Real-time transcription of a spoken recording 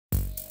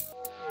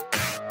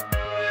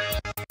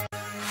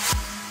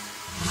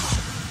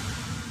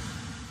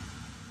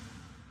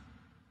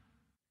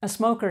A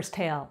smoker's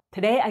tale.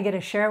 Today I get to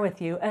share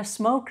with you a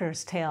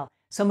smoker's tale.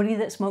 Somebody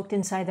that smoked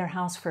inside their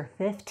house for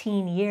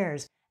 15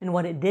 years and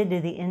what it did to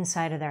the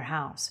inside of their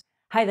house.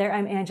 Hi there,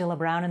 I'm Angela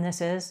Brown and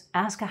this is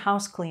Ask a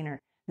House Cleaner.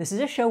 This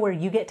is a show where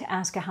you get to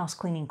ask a house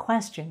cleaning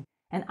question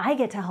and I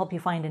get to help you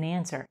find an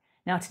answer.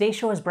 Now today's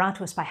show is brought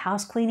to us by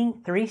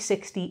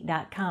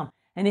housecleaning360.com.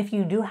 And if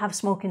you do have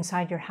smoke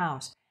inside your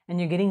house and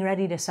you're getting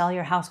ready to sell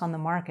your house on the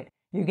market,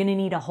 you're going to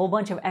need a whole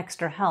bunch of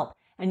extra help.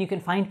 And you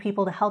can find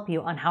people to help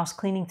you on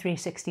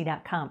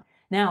housecleaning360.com.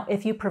 Now,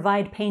 if you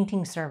provide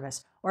painting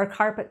service, or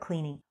carpet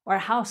cleaning, or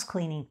house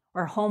cleaning,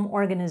 or home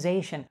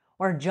organization,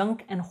 or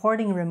junk and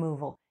hoarding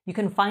removal, you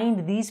can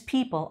find these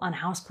people on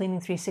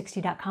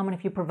housecleaning360.com. And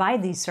if you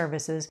provide these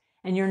services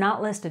and you're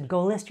not listed,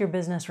 go list your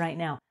business right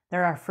now.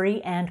 There are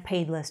free and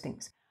paid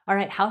listings. All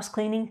right,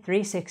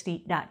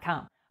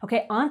 housecleaning360.com.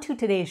 Okay, on to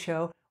today's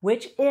show,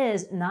 which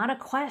is not a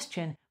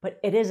question, but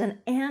it is an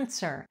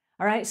answer.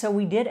 All right, so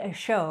we did a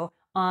show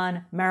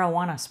on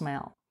marijuana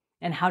smell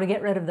and how to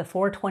get rid of the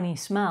 420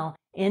 smell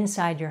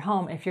inside your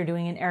home if you're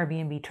doing an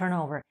Airbnb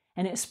turnover.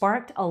 And it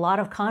sparked a lot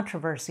of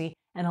controversy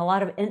and a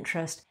lot of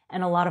interest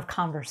and a lot of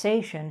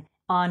conversation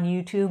on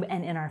YouTube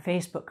and in our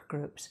Facebook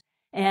groups.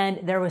 And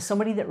there was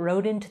somebody that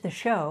wrote into the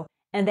show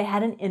and they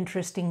had an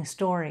interesting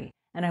story.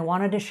 And I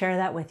wanted to share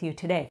that with you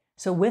today.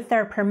 So with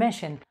their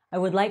permission, I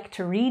would like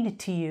to read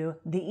to you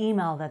the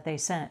email that they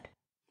sent.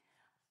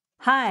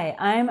 Hi,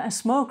 I'm a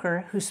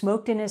smoker who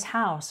smoked in his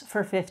house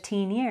for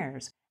 15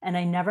 years, and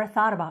I never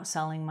thought about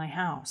selling my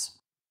house.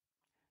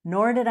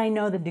 Nor did I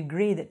know the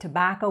degree that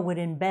tobacco would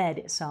embed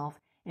itself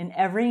in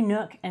every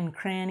nook and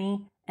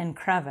cranny and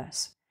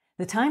crevice.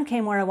 The time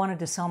came where I wanted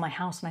to sell my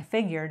house, and I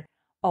figured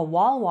a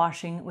wall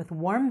washing with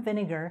warm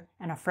vinegar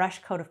and a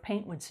fresh coat of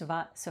paint would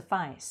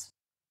suffice.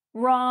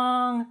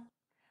 Wrong!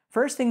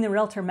 First thing the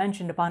realtor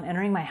mentioned upon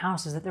entering my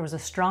house is that there was a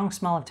strong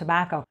smell of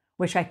tobacco,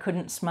 which I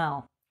couldn't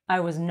smell. I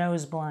was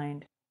nose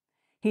blind.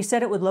 He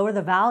said it would lower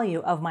the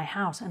value of my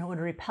house and it would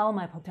repel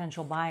my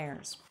potential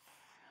buyers.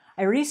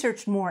 I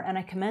researched more and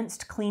I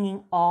commenced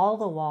cleaning all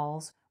the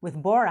walls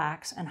with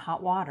borax and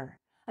hot water.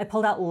 I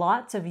pulled out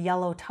lots of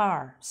yellow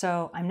tar,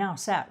 so I'm now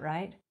set,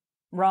 right?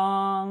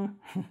 Wrong.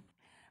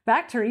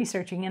 Back to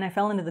researching and I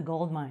fell into the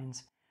gold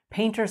mines,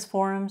 painters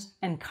forums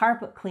and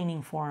carpet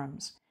cleaning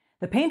forums.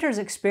 The painter's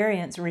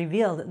experience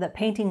revealed that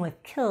painting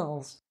with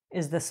Kills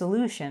is the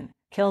solution.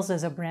 Kills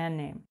is a brand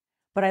name.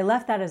 But I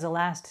left that as a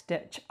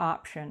last-ditch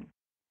option.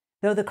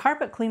 Though the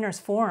Carpet Cleaners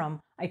Forum,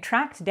 I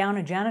tracked down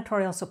a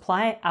janitorial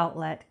supply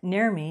outlet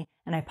near me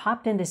and I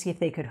popped in to see if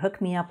they could hook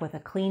me up with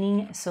a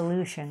cleaning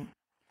solution.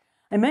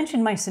 I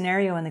mentioned my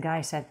scenario and the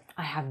guy said,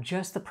 I have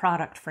just the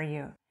product for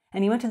you.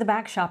 And he went to the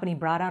back shop and he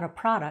brought out a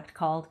product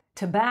called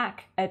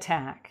Taback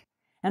Attack.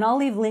 And I'll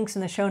leave links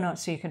in the show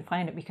notes so you can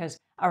find it because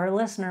our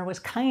listener was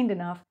kind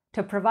enough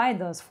to provide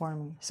those for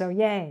me. So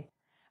yay.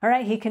 All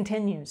right, he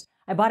continues.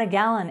 I bought a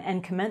gallon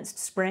and commenced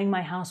spraying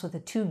my house with a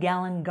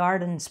 2-gallon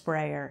garden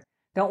sprayer.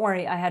 Don't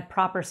worry, I had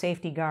proper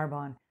safety garb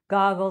on.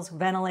 Goggles,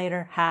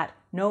 ventilator, hat,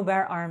 no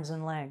bare arms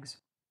and legs.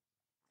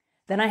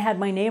 Then I had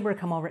my neighbor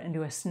come over and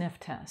do a sniff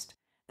test.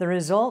 The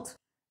result?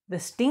 The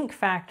stink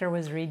factor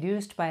was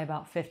reduced by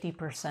about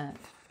 50%.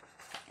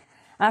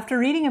 After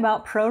reading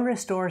about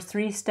ProRestore's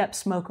 3-step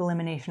smoke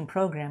elimination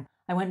program,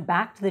 I went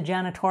back to the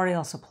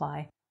janitorial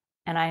supply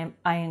and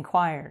I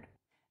inquired.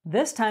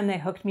 This time they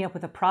hooked me up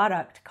with a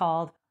product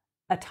called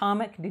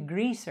Atomic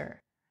Degreaser.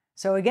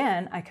 So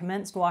again, I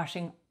commenced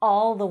washing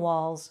all the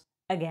walls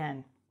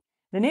again.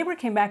 The neighbor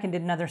came back and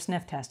did another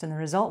sniff test, and the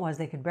result was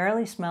they could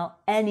barely smell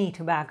any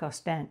tobacco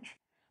stench.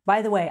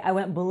 By the way, I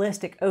went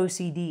ballistic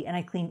OCD and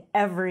I cleaned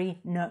every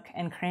nook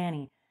and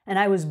cranny, and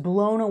I was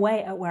blown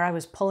away at where I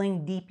was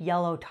pulling deep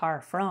yellow tar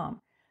from.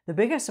 The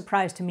biggest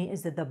surprise to me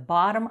is that the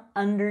bottom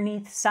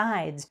underneath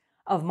sides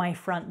of my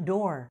front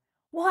door.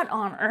 What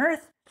on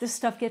earth? This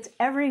stuff gets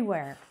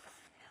everywhere.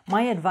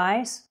 My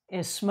advice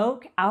is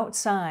smoke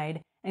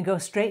outside and go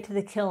straight to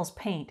the Kills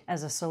paint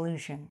as a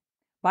solution.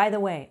 By the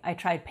way, I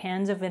tried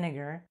pans of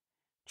vinegar,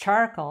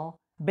 charcoal,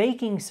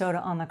 baking soda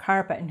on the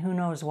carpet, and who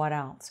knows what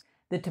else.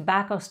 The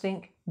tobacco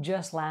stink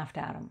just laughed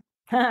at him.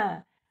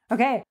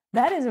 Okay,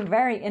 that is a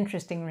very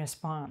interesting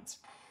response.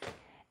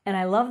 And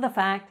I love the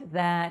fact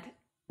that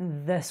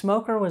the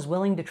smoker was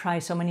willing to try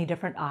so many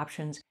different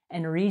options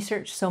and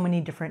research so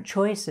many different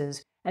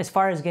choices as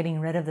far as getting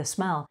rid of the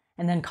smell,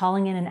 and then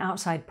calling in an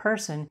outside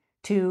person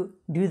to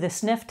do the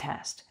sniff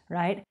test,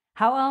 right?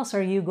 How else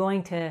are you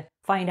going to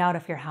find out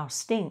if your house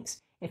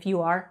stinks if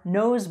you are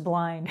nose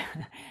blind,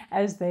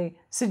 as they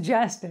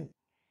suggested?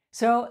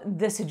 So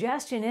the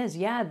suggestion is,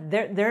 yeah,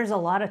 there's a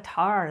lot of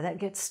tar that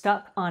gets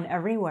stuck on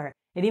everywhere.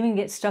 It even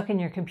gets stuck in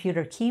your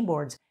computer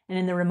keyboards and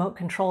in the remote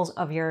controls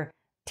of your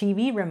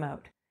TV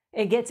remote.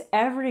 It gets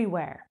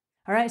everywhere.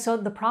 All right, so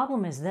the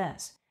problem is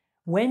this.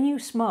 When you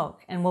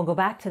smoke, and we'll go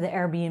back to the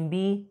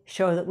Airbnb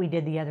show that we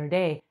did the other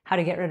day, how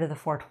to get rid of the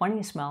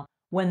 420 smell.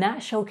 When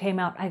that show came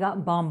out, I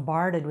got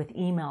bombarded with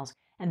emails,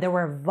 and there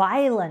were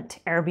violent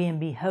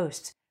Airbnb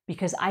hosts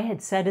because I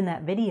had said in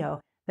that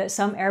video that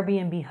some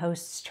Airbnb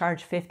hosts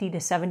charge $50 to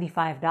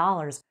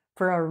 $75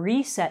 for a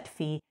reset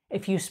fee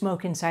if you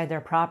smoke inside their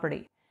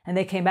property. And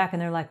they came back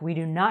and they're like, we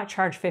do not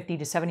charge $50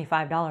 to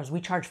 $75. We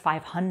charge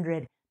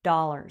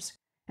 $500.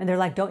 And they're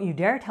like, don't you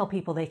dare tell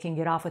people they can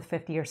get off with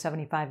 $50 or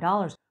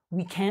 $75.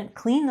 We can't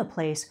clean the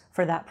place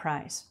for that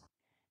price.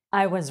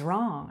 I was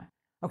wrong.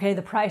 Okay,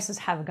 the prices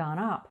have gone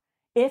up.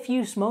 If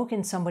you smoke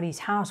in somebody's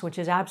house, which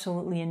is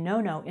absolutely a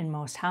no-no in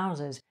most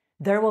houses,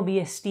 there will be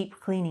a steep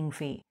cleaning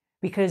fee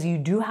because you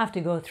do have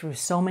to go through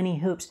so many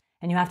hoops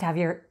and you have to have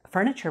your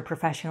furniture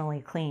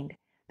professionally cleaned.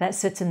 That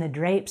sits in the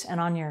drapes and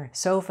on your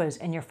sofas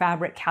and your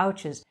fabric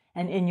couches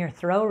and in your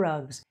throw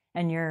rugs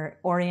and your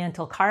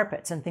oriental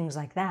carpets and things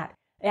like that.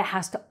 It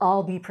has to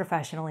all be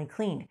professionally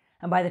cleaned.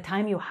 And by the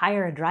time you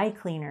hire a dry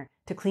cleaner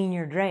to clean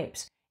your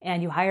drapes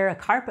and you hire a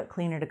carpet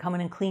cleaner to come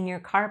in and clean your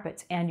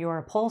carpets and your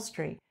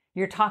upholstery,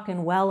 you're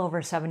talking well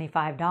over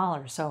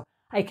 $75. So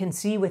I can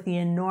see with the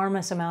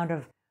enormous amount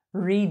of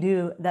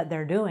redo that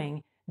they're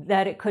doing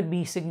that it could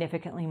be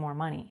significantly more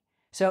money.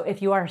 So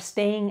if you are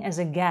staying as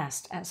a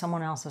guest at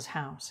someone else's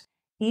house,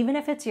 even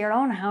if it's your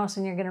own house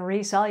and you're going to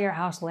resell your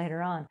house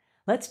later on,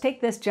 let's take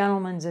this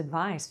gentleman's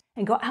advice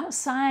and go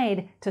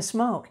outside to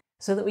smoke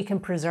so that we can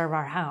preserve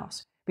our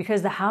house.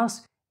 Because the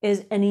house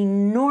is an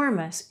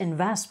enormous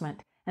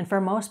investment, and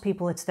for most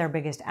people, it's their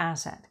biggest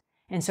asset.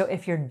 And so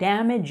if you're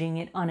damaging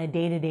it on a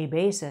day-to-day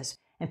basis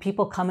and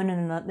people come in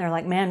and they're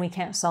like, man, we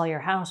can't sell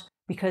your house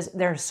because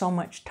there's so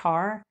much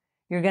tar,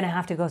 you're going to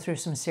have to go through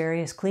some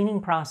serious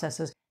cleaning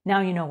processes. Now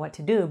you know what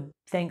to do,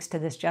 thanks to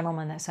this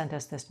gentleman that sent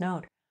us this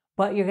note.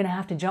 But you're going to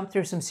have to jump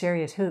through some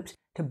serious hoops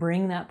to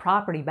bring that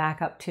property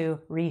back up to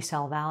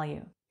resale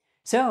value.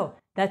 So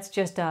that's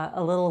just a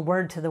little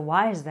word to the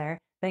wise there.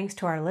 Thanks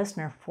to our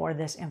listener for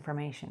this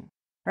information.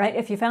 All right,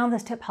 if you found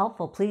this tip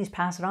helpful, please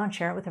pass it on,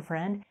 share it with a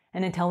friend.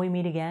 And until we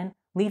meet again,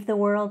 leave the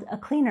world a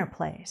cleaner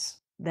place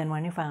than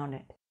when you found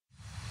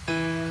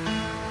it.